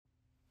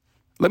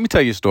Let me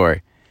tell you a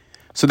story.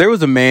 So there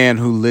was a man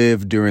who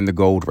lived during the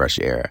gold rush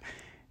era.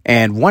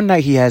 And one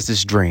night he has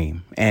this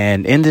dream.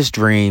 And in this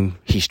dream,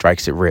 he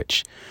strikes it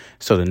rich.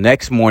 So the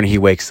next morning he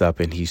wakes up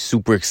and he's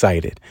super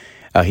excited.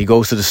 He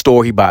goes to the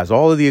store. He buys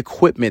all of the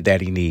equipment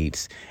that he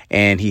needs.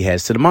 And he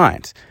heads to the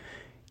mines.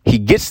 He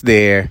gets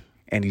there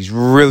and he's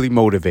really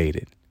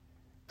motivated.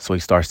 So he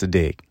starts to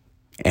dig.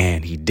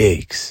 And he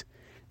digs.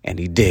 And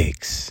he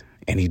digs.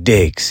 And he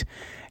digs.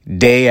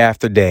 Day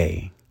after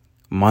day.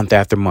 Month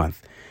after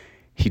month.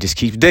 He just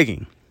keeps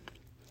digging.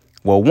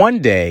 Well, one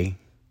day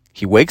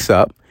he wakes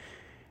up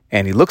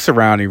and he looks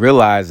around and he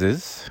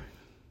realizes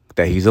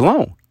that he's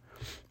alone.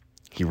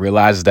 He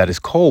realizes that it's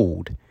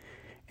cold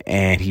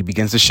and he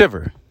begins to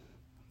shiver.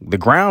 The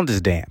ground is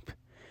damp.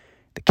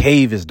 The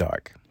cave is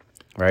dark,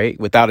 right?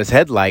 Without his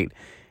headlight,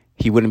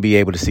 he wouldn't be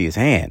able to see his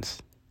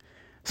hands.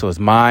 So his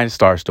mind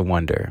starts to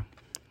wander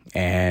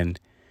and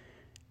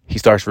he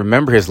starts to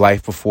remember his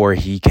life before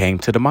he came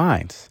to the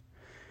mines.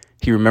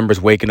 He remembers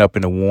waking up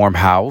in a warm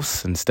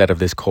house instead of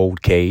this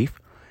cold cave,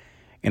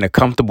 in a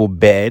comfortable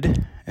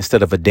bed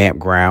instead of a damp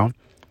ground,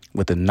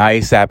 with a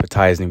nice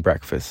appetizing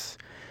breakfast,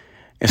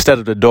 instead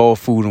of the dull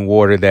food and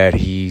water that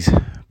he's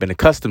been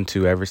accustomed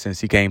to ever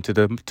since he came to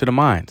the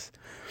mines.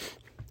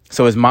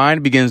 So his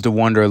mind begins to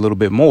wander a little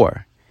bit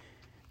more,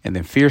 and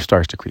then fear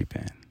starts to creep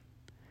in.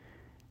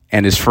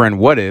 And his friend,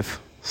 What If,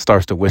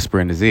 starts to whisper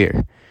in his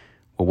ear,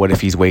 well, what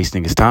if he's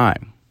wasting his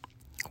time?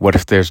 What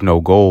if there's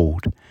no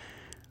gold?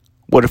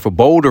 What if a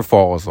boulder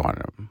falls on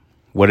him?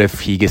 What if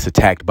he gets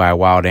attacked by a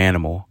wild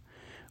animal?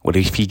 What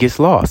if he gets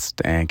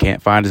lost and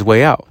can't find his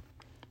way out?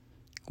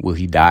 Will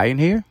he die in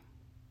here?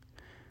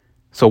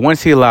 So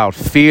once he allowed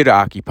fear to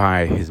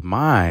occupy his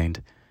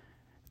mind,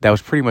 that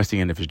was pretty much the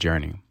end of his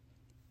journey.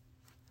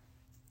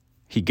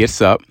 He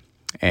gets up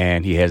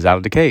and he heads out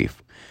of the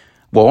cave.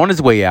 Well, on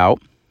his way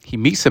out, he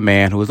meets a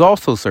man who is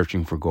also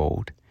searching for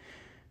gold.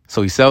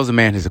 So he sells the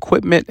man his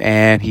equipment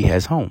and he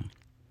heads home.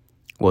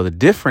 Well, the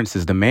difference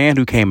is the man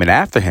who came in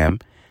after him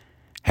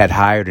had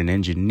hired an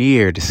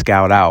engineer to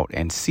scout out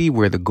and see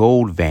where the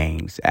gold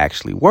veins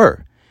actually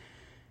were.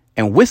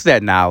 And with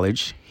that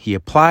knowledge, he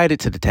applied it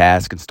to the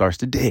task and starts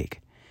to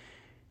dig.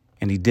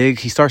 And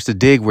he starts to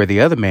dig where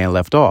the other man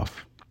left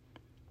off.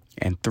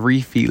 And 3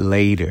 feet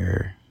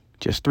later,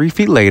 just 3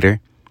 feet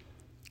later,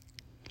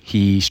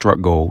 he struck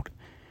gold.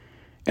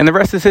 And the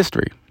rest is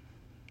history.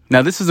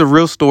 Now, this is a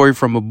real story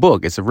from a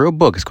book. It's a real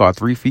book. It's called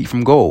 3 Feet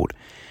from Gold.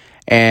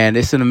 And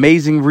it's an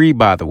amazing read,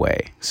 by the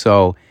way.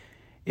 So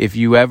if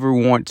you ever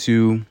want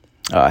to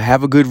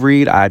have a good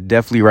read, I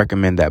definitely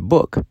recommend that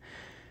book.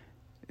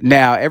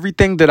 Now,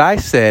 everything that I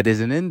said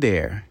isn't in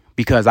there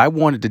because I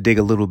wanted to dig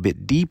a little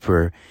bit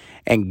deeper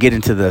and get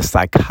into the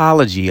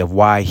psychology of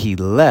why he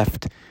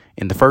left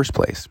in the first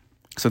place.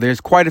 So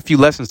there's quite a few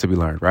lessons to be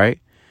learned, right?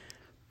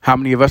 How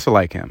many of us are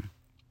like him?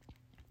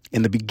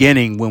 In the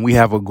beginning, when we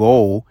have a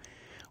goal,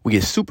 we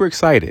get super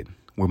excited.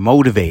 We're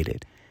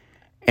motivated.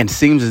 And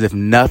seems as if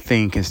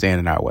nothing can stand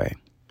in our way.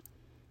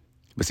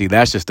 But see,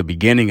 that's just the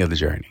beginning of the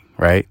journey,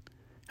 right?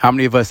 How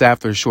many of us,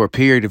 after a short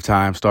period of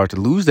time, start to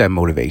lose that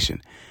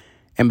motivation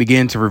and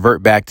begin to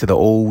revert back to the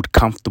old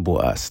comfortable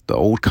us, the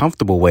old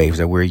comfortable ways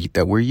that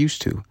we're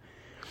used to?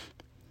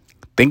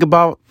 Think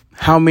about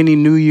how many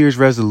New Year's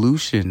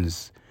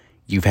resolutions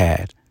you've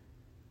had.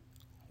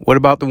 What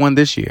about the one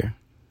this year?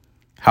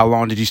 How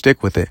long did you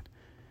stick with it?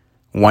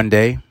 1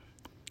 day?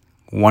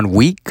 1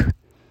 week?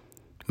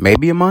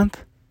 Maybe a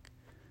month?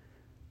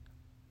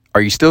 Are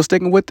you still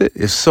sticking with it?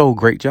 If so,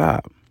 great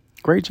job.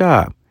 Great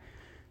job.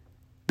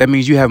 That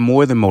means you have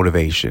more than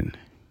motivation.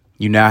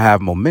 You now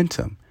have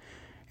momentum.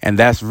 And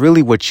that's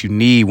really what you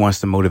need once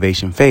the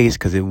motivation fades,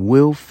 because it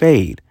will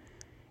fade.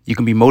 You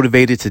can be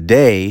motivated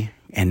today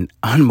and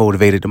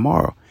unmotivated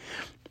tomorrow.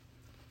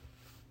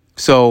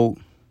 So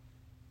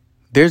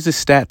there's this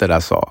stat that I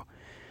saw,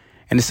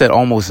 and it said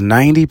almost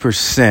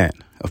 90%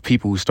 of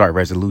people who start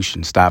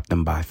resolutions stop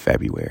them by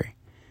February.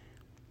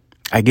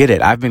 I get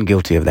it. I've been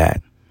guilty of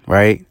that,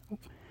 right?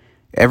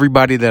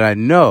 Everybody that I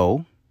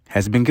know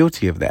has been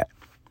guilty of that.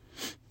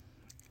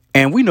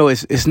 And we know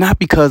it's not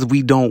because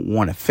we don't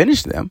want to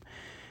finish them.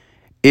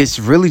 It's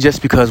really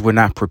just because we're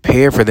not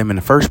prepared for them in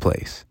the first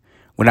place.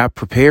 We're not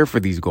prepared for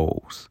these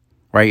goals,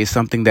 right? It's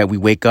something that we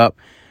wake up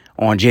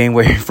on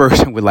January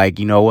 1st and we're like,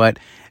 you know what?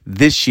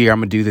 This year I'm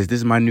going to do this. This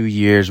is my New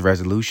Year's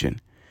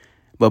resolution.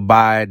 But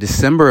by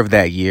December of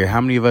that year, how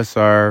many of us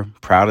are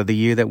proud of the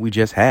year that we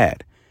just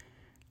had?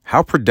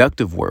 How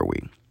productive were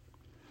we?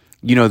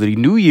 You know, the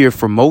new year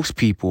for most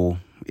people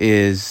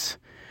is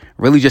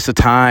really just a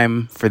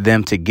time for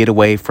them to get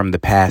away from the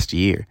past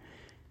year,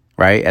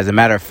 right? As a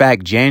matter of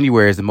fact,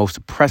 January is the most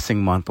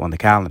depressing month on the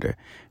calendar.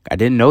 I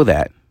didn't know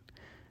that.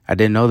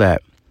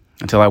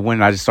 Until I went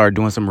and I just started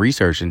doing some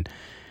research, and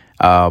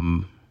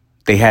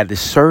they had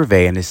this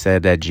survey and it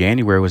said that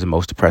January was the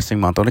most depressing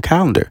month on the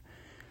calendar.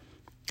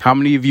 How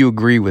many of you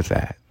agree with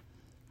that?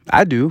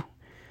 I do.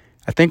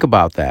 I think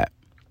about that.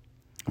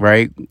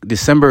 Right?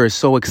 December is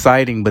so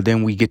exciting, but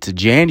then we get to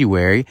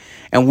January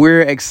and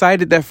we're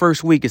excited that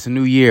first week. It's a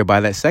new year.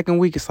 By that second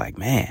week, it's like,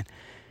 man,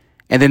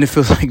 And then it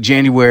feels like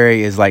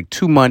January is like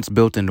 2 months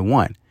built into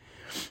one.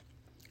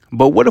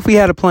 But what if we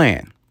had a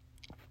plan,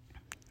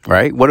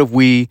 right? What if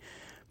we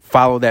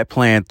follow that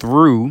plan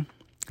through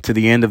to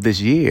the end of this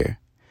year?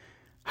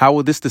 How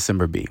will this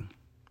December be?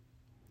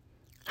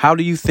 How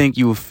do you think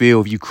you will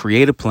feel if you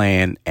create a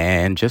plan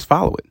and just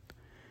follow it?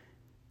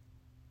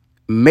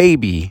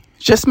 Maybe,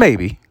 just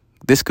maybe,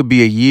 this could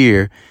be a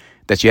year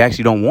that you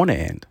actually don't want to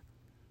end,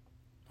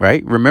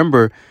 right?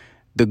 Remember,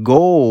 the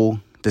goal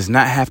does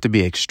not have to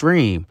be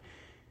extreme.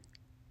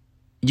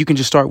 You can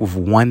just start with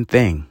one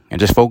thing and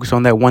just focus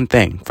on that one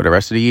thing for the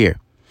rest of the year.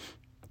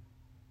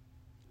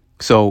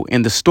 So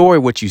in the story,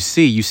 what you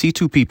see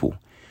two people.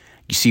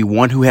 You see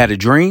one who had a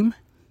dream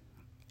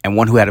and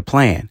one who had a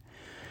plan.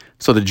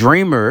 So the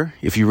dreamer,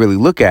 if you really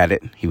look at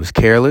it, he was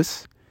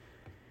careless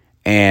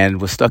and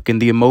was stuck in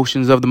the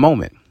emotions of the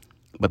moment.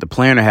 But the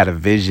planner had a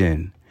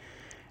vision.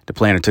 The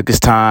planner took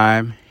his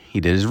time. He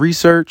did his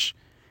research,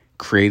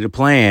 created a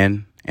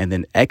plan, and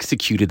then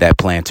executed that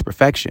plan to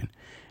perfection.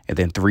 And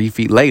then 3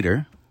 feet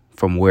later,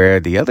 from where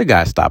the other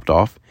guy stopped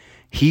off,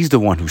 he's the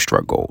one who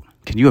struck gold.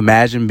 Can you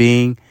imagine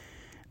being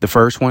the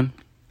first one?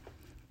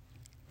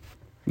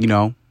 You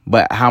know,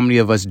 but how many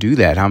of us do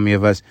that? How many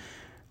of us,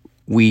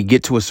 we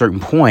get to a certain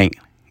point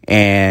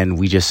and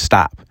we just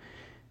stop?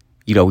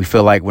 You know, we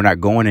feel like we're not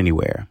going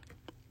anywhere.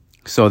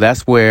 So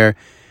that's where,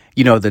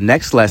 you know, the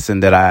next lesson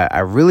that I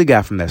really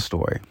got from that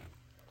story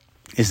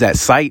is that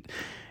sight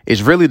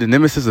is really the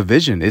nemesis of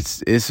vision.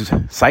 It's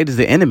sight is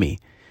the enemy,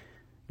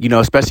 you know,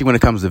 especially when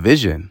it comes to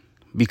vision,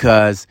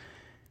 because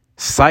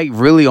sight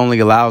really only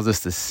allows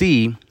us to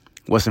see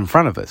what's in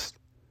front of us.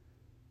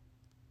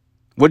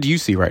 What do you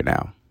see right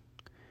now?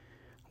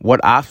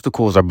 What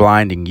obstacles are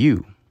blinding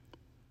you?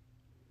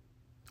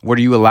 What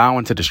are you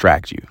allowing to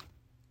distract you?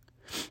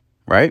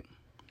 Right?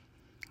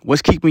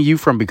 What's keeping you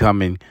from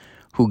becoming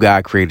who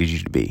God created you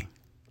to be?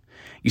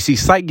 You see,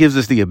 sight gives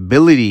us the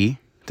ability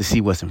to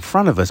see what's in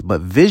front of us,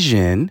 but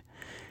vision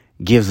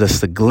gives us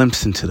the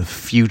glimpse into the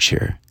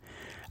future.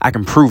 I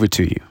can prove it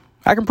to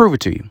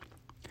you.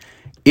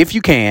 If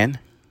you can,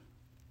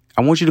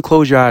 I want you to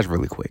close your eyes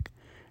really quick.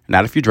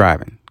 Not if you're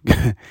driving.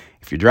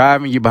 If you're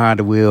driving, you're behind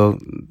the wheel,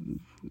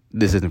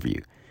 this isn't for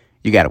you.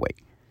 You got to wait.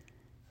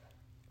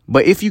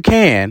 But if you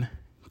can,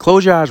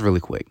 close your eyes really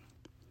quick.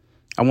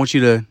 I want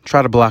you to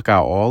try to block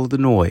out all of the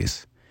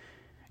noise.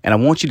 And I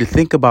want you to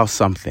think about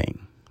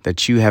something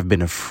that you have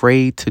been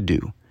afraid to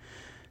do.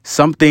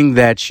 Something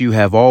that you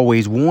have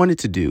always wanted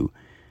to do,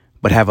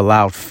 but have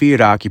allowed fear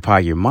to occupy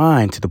your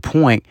mind to the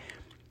point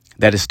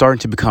that it's starting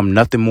to become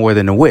nothing more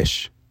than a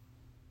wish.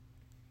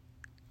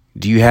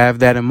 Do you have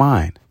that in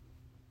mind?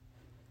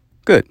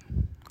 Good.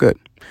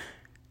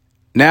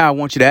 Now I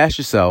want you to ask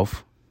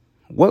yourself,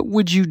 what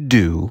would you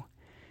do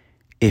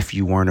if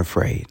you weren't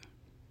afraid?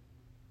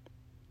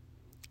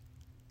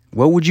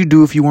 What would you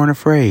do if you weren't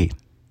afraid?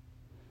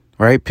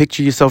 Right?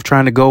 Picture yourself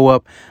trying to go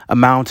up a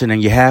mountain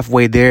and you're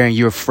halfway there and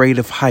you're afraid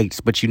of heights,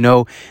 but you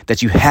know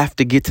that you have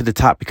to get to the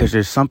top because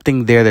there's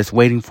something there that's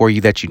waiting for you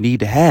that you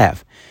need to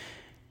have.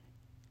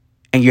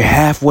 And you're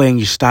halfway and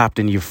you're stopped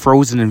and you're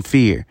frozen in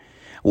fear.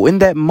 Well, in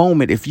that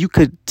moment, if you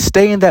could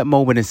stay in that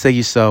moment and say to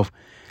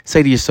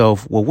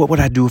yourself, well, what would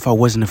I do if I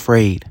wasn't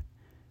afraid?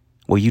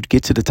 Well, you'd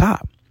get to the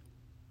top.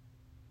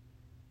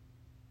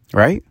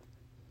 Right?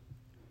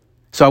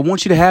 So I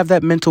want you to have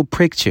that mental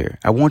picture.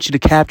 I want you to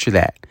capture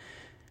that.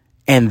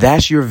 And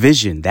that's your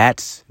vision.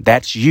 That's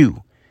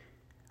you.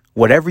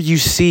 Whatever you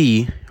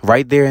see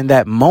right there in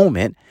that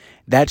moment,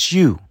 that's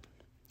you.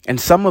 And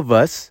some of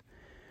us,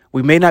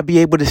 we may not be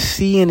able to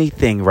see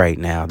anything right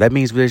now. That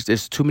means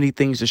there's too many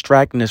things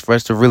distracting us for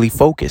us to really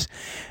focus.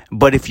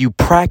 But if you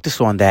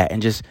practice on that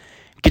and just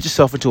get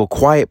yourself into a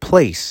quiet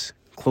place,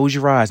 close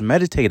your eyes,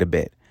 meditate a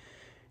bit,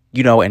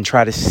 you know, and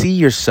try to see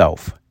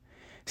yourself,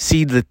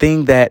 see the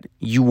thing that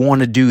you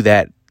want to do,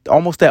 that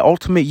almost that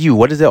ultimate you.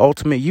 What does that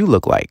ultimate you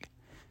look like?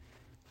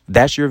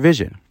 That's your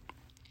vision,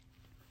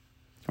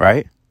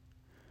 right?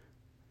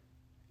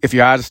 If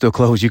your eyes are still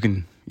closed, you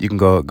can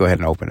go ahead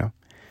and open them.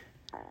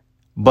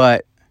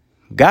 But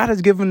God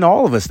has given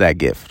all of us that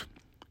gift.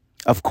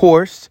 Of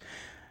course,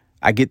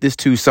 I get this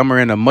too. Some are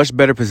in a much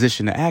better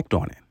position to act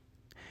on it.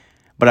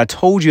 But I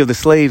told you of the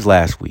slaves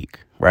last week,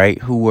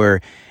 right? Who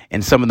were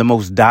in some of the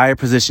most dire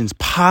positions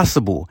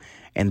possible.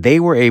 And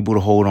they were able to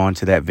hold on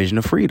to that vision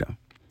of freedom.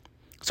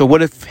 So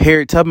what if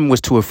Harriet Tubman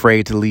was too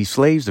afraid to leave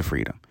slaves to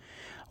freedom?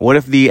 What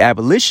if the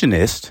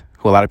abolitionists,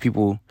 who a lot of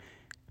people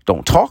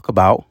don't talk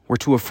about, were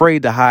too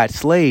afraid to hide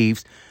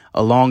slaves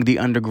along the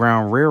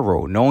Underground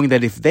Railroad, knowing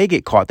that if they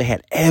get caught, they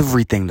had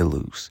everything to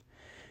lose?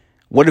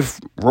 What if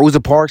Rosa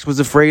Parks was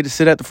afraid to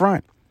sit at the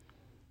front?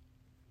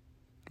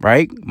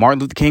 Right? Martin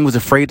Luther King was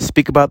afraid to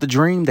speak about the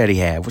dream that he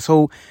had.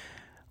 So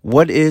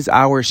what is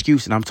our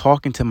excuse? And I'm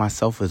talking to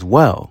myself as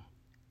well.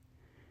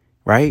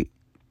 Right?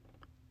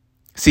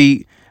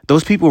 See,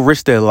 those people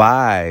risk their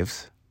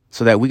lives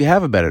so that we can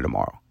have a better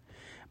tomorrow.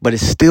 But it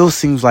still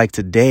seems like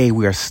today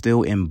we are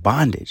still in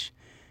bondage.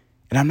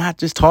 And I'm not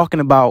just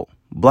talking about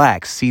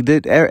blacks. See,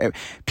 that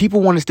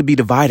people want us to be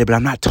divided, but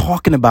I'm not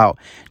talking about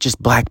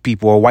just black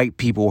people or white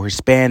people or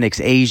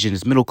Hispanics,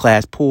 Asians, middle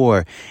class,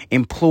 poor,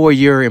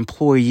 employer,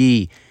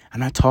 employee. I'm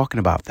not talking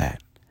about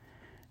that,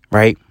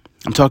 right?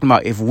 I'm talking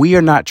about if we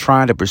are not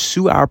trying to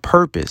pursue our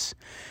purpose,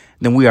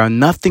 then we are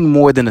nothing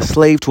more than a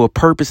slave to a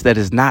purpose that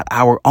is not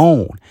our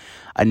own,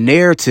 a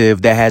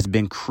narrative that has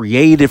been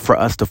created for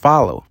us to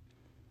follow.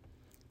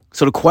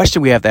 So the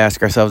question we have to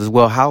ask ourselves is,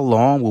 well, how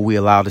long will we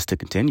allow this to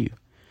continue?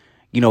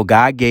 You know,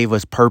 God gave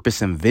us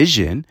purpose and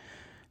vision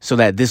so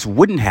that this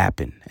wouldn't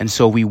happen. And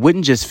so we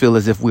wouldn't just feel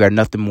as if we are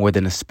nothing more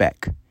than a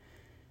speck,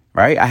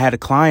 right? I had a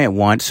client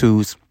once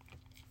whose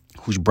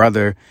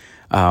brother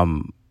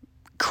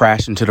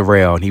crashed into the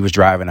rail, and he was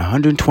driving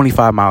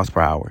 125 miles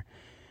per hour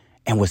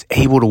and was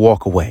able to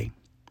walk away.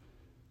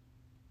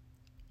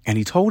 And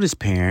he told his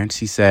parents,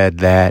 he said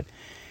that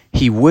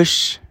he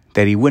wished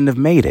that he wouldn't have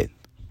made it.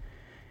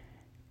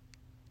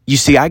 You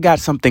see, I got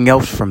something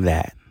else from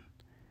that.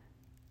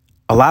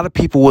 A lot of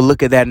people will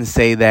look at that and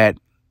say that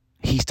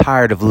he's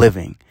tired of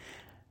living.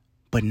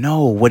 But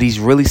no, what he's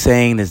really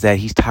saying is that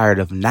he's tired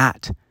of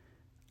not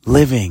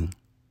living.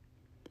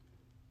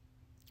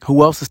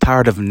 Who else is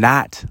tired of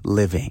not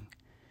living?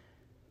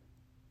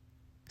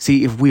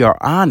 See, if we are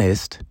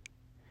honest,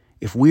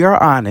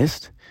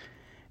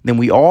 then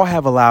we all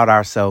have allowed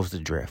ourselves to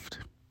drift,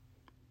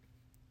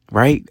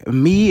 right?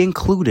 Me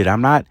included.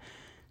 I'm not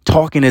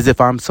talking as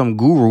if I'm some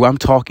guru. I'm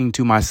talking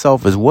to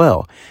myself as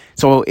well.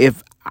 So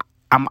if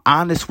I'm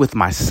honest with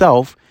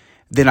myself,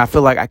 then I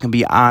feel like I can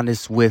be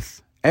honest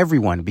with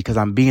everyone because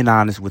I'm being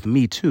honest with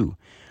me too.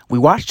 We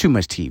watch too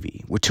much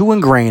TV. We're too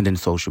ingrained in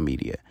social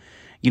media,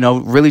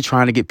 really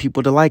trying to get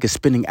people to like us,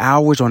 spending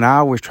hours on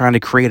hours trying to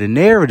create a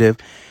narrative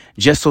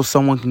just so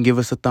someone can give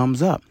us a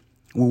thumbs up.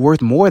 We're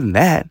worth more than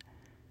that,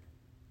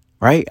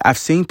 right? I've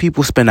seen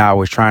people spend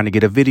hours trying to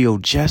get a video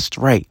just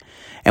right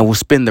and will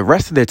spend the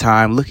rest of their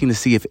time looking to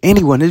see if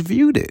anyone has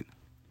viewed it.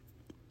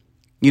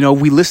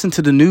 We listen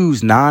to the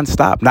news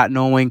nonstop, not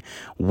knowing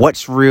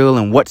what's real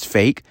and what's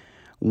fake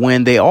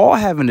when they all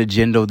have an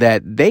agenda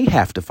that they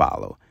have to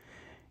follow.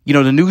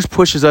 The news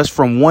pushes us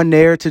from one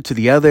narrative to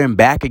the other and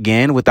back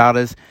again without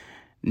us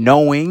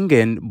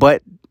knowing,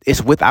 but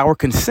it's with our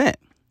consent.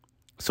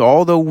 So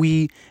although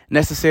we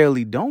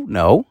necessarily don't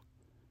know,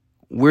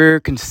 we're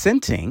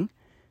consenting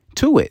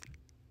to it.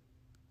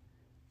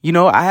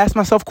 I ask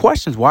myself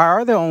questions. Why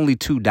are there only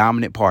two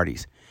dominant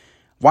parties?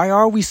 Why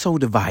are we so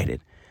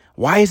divided?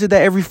 Why is it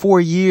that every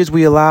 4 years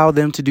we allow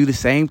them to do the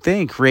same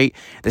thing, create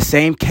the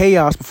same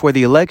chaos before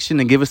the election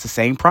and give us the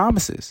same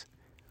promises?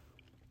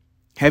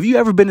 Have you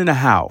ever been in a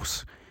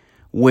house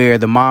where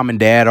the mom and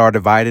dad are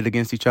divided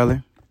against each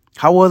other?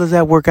 How well does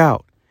that work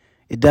out?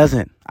 It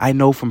doesn't. I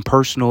know from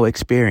personal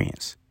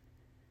experience.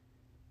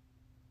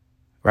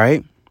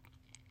 Right?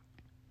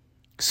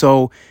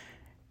 So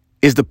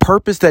is the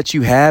purpose that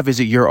you have, is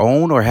it your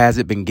own or has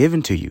it been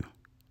given to you?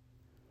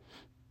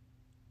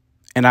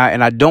 And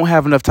I don't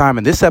have enough time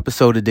in this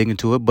episode to dig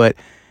into it, but,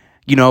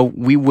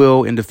 we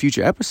will in the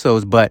future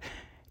episodes. But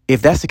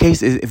if that's the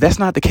case, if that's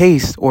not the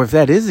case, or if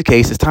that is the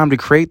case, it's time to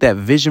create that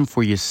vision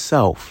for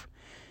yourself.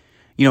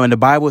 And the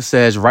Bible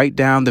says, write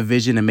down the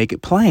vision and make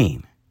it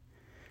plain.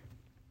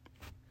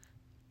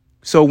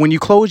 So when you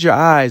close your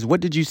eyes, what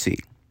did you see?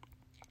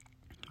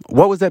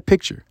 What was that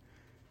picture?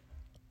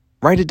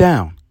 Write it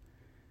down.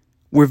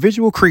 We're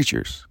visual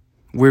creatures.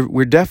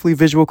 We're definitely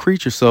visual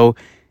creatures. So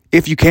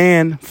if you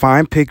can,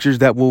 find pictures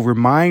that will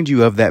remind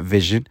you of that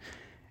vision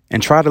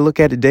and try to look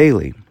at it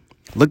daily.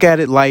 Look at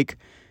it like,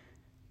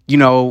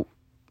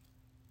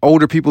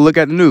 older people look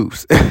at the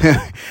news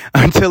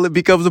until it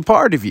becomes a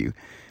part of you.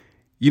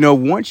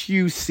 Once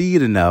you see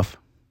it enough,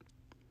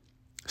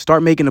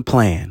 start making a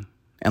plan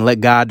and let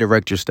God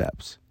direct your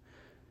steps.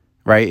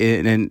 Right.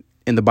 And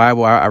in the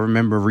Bible, I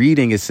remember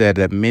reading, it said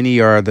that many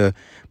are the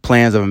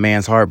plans of a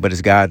man's heart, but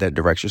it's God that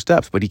directs your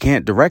steps. But he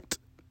can't direct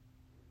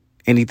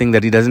anything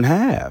that he doesn't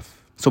have.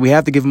 So we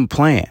have to give him a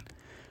plan.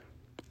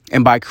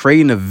 And by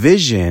creating a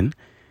vision,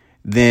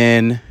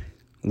 then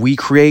we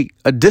create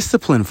a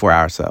discipline for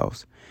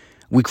ourselves.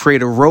 We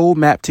create a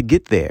roadmap to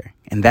get there.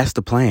 And that's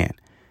the plan.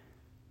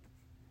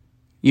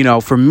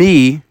 For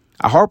me,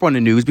 I harp on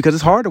the news because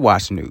it's hard to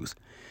watch the news,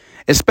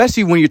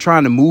 especially when you're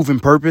trying to move in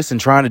purpose and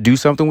trying to do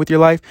something with your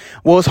life.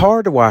 Well, it's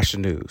hard to watch the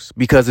news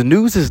because the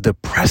news is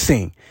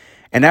depressing.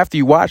 And after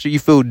you watch it, you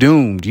feel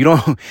doomed.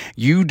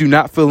 You do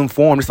not feel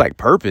informed. It's like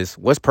purpose.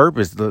 What's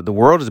purpose? The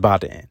world is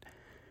about to end.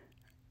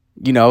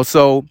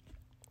 So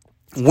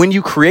when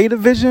you create a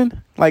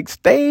vision,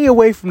 stay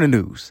away from the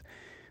news.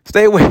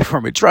 Stay away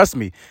from it. Trust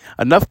me.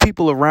 Enough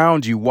people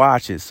around you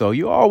watch it. So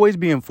you'll always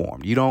be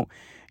informed. You don't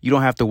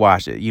have to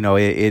watch it.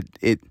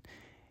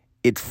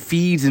 It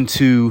feeds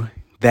into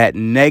that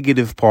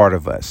negative part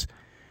of us.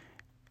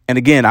 And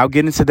again, I'll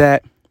get into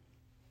that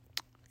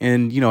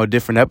in, a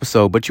different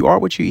episode, but you are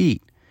what you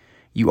eat.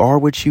 You are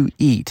what you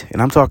eat.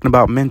 And I'm talking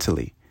about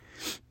mentally.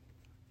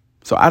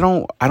 So I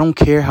don't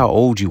care how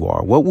old you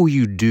are. What will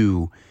you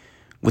do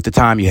with the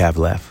time you have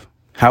left?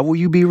 How will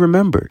you be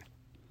remembered?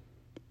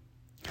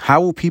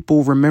 How will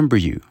people remember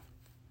you?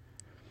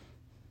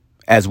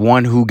 as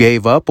one who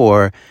gave up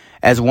or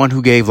as one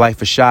who gave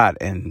life a shot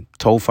and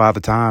told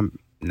Father Time,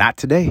 not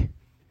today.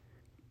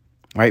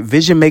 Right?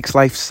 Vision makes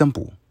life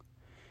simple.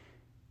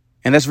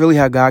 And that's really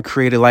how God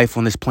created life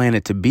on this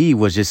planet to be,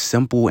 was just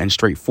simple and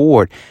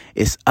straightforward.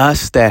 It's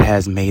us that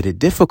has made it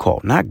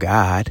difficult, not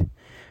God.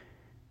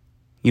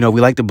 We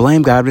like to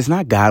blame God, but it's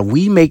not God.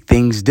 We make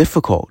things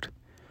difficult.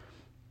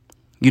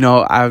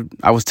 I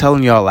was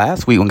telling y'all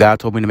last week when God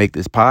told me to make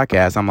this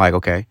podcast, I'm like,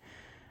 okay,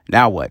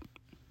 now what?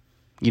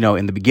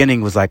 In the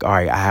beginning was like, all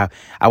right,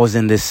 I was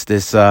in this,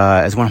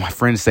 as one of my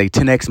friends say,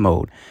 10X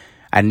mode.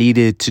 I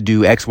needed to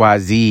do X, Y,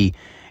 Z.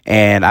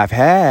 And I've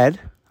had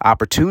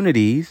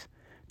opportunities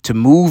to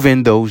move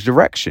in those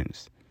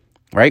directions,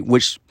 right?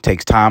 Which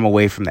takes time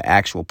away from the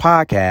actual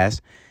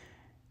podcast.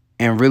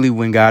 And really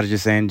when God is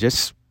just saying,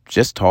 just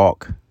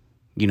talk,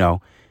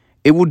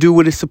 it will do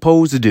what it's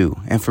supposed to do.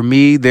 And for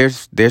me,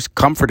 there's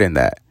comfort in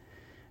that,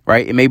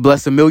 right? It may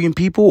bless 1 million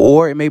people,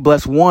 or it may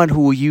bless one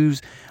who will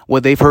use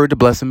what they've heard to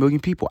bless 1 million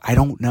people. I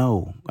don't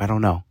know.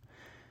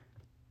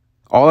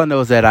 All I know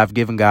is that I've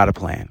given God a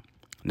plan.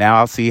 Now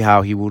I'll see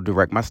how he will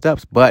direct my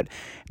steps. But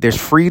there's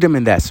freedom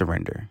in that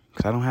surrender,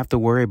 because I don't have to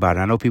worry about it.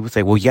 I know people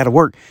say, well, you got to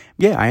work.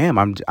 Yeah, I am.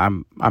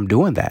 I'm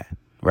doing that.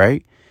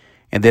 Right.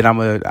 And then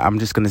I'm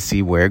just going to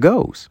see where it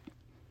goes.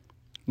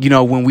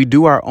 When we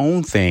do our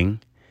own thing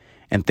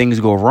and things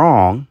go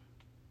wrong,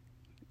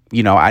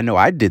 I know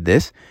I did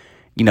this,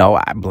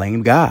 I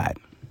blamed God.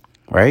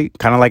 Right.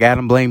 Kind of like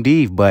Adam blamed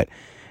Eve. But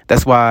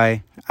that's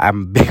why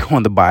I'm big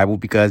on the Bible,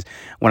 because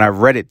when I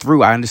read it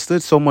through, I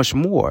understood so much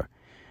more.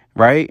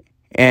 Right.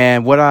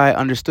 And what I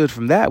understood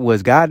from that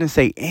was God didn't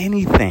say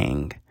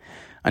anything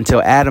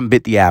until Adam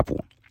bit the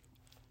apple.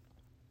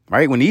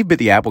 Right? When Eve bit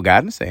the apple,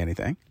 God didn't say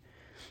anything.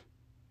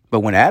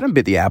 But when Adam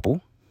bit the apple,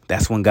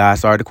 that's when God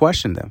started to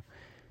question them.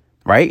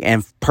 Right?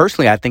 And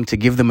personally, I think to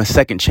give them a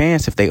second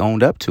chance if they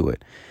owned up to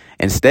it.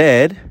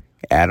 Instead,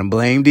 Adam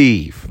blamed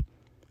Eve.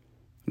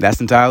 That's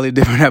entirely a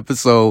different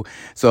episode.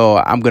 So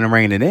I'm going to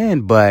rein it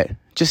in. But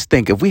just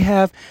think, if we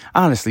have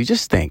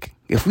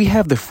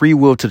the free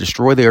will to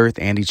destroy the earth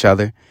and each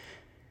other,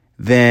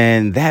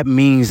 then that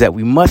means that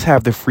we must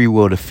have the free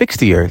will to fix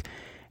the earth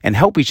and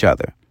help each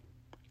other.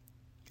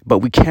 But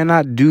we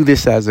cannot do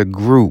this as a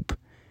group.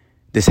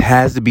 This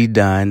has to be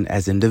done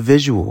as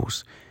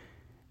individuals.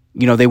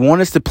 They want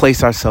us to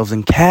place ourselves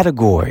in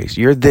categories.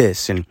 You're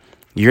this, and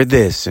you're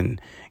this, and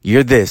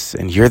you're this,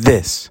 and you're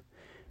this.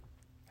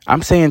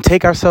 I'm saying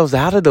take ourselves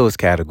out of those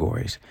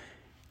categories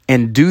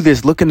and do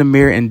this. Look in the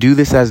mirror and do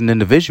this as an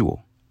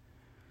individual.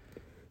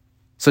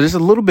 So there's a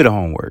little bit of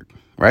homework.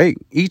 Right?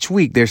 Each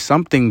week there's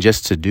something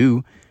just to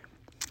do,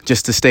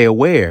 just to stay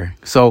aware.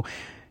 So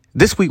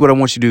this week, what I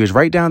want you to do is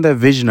write down that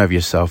vision of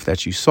yourself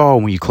that you saw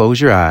when you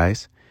close your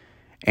eyes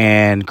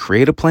and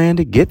create a plan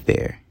to get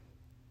there.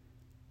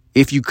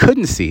 If you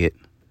couldn't see it,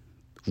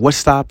 what's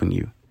stopping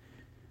you?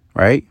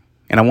 Right?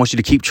 And I want you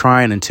to keep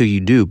trying until you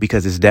do,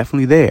 because it's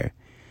definitely there.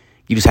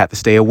 You just have to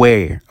stay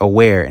aware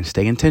and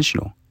stay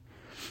intentional.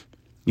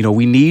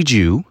 We need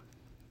you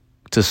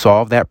to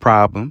solve that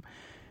problem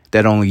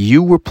that only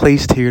you were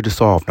placed here to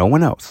solve, no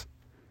one else.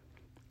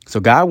 So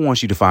God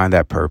wants you to find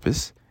that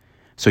purpose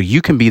so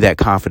you can be that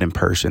confident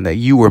person that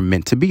you were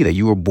meant to be, that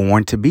you were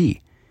born to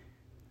be.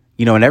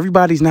 And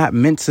everybody's not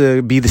meant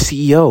to be the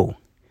CEO.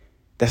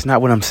 That's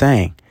not what I'm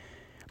saying.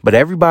 But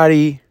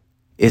everybody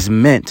is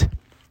meant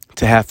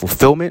to have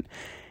fulfillment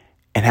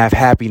and have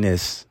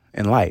happiness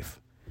in life.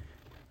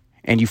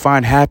 And you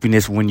find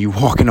happiness when you're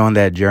walking on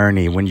that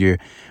journey, when you're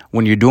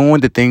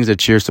doing the things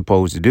that you're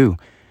supposed to do.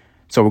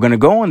 So we're going to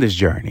go on this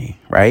journey,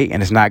 right?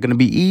 And it's not going to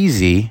be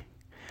easy,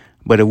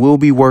 but it will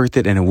be worth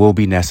it and it will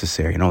be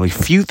necessary. And only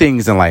few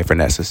things in life are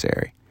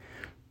necessary.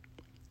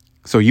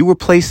 So you were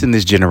placed in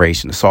this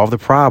generation to solve the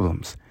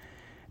problems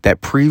that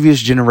previous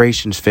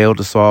generations failed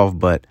to solve.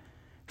 But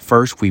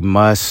first, we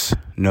must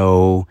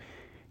know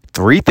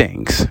 3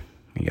 things.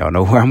 Y'all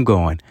know where I'm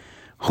going.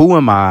 Who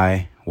am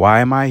I? Why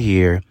am I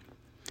here?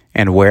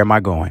 And where am I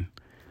going?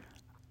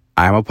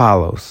 I'm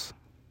Apollos.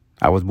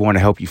 I was born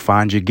to help you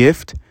find your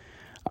gift,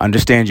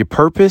 understand your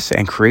purpose,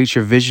 and create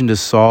your vision to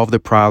solve the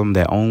problem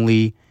that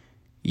only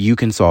you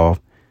can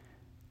solve.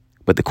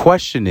 But the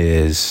question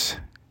is,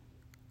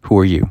 who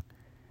are you?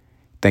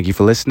 Thank you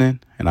for listening,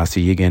 and I'll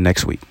see you again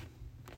next week.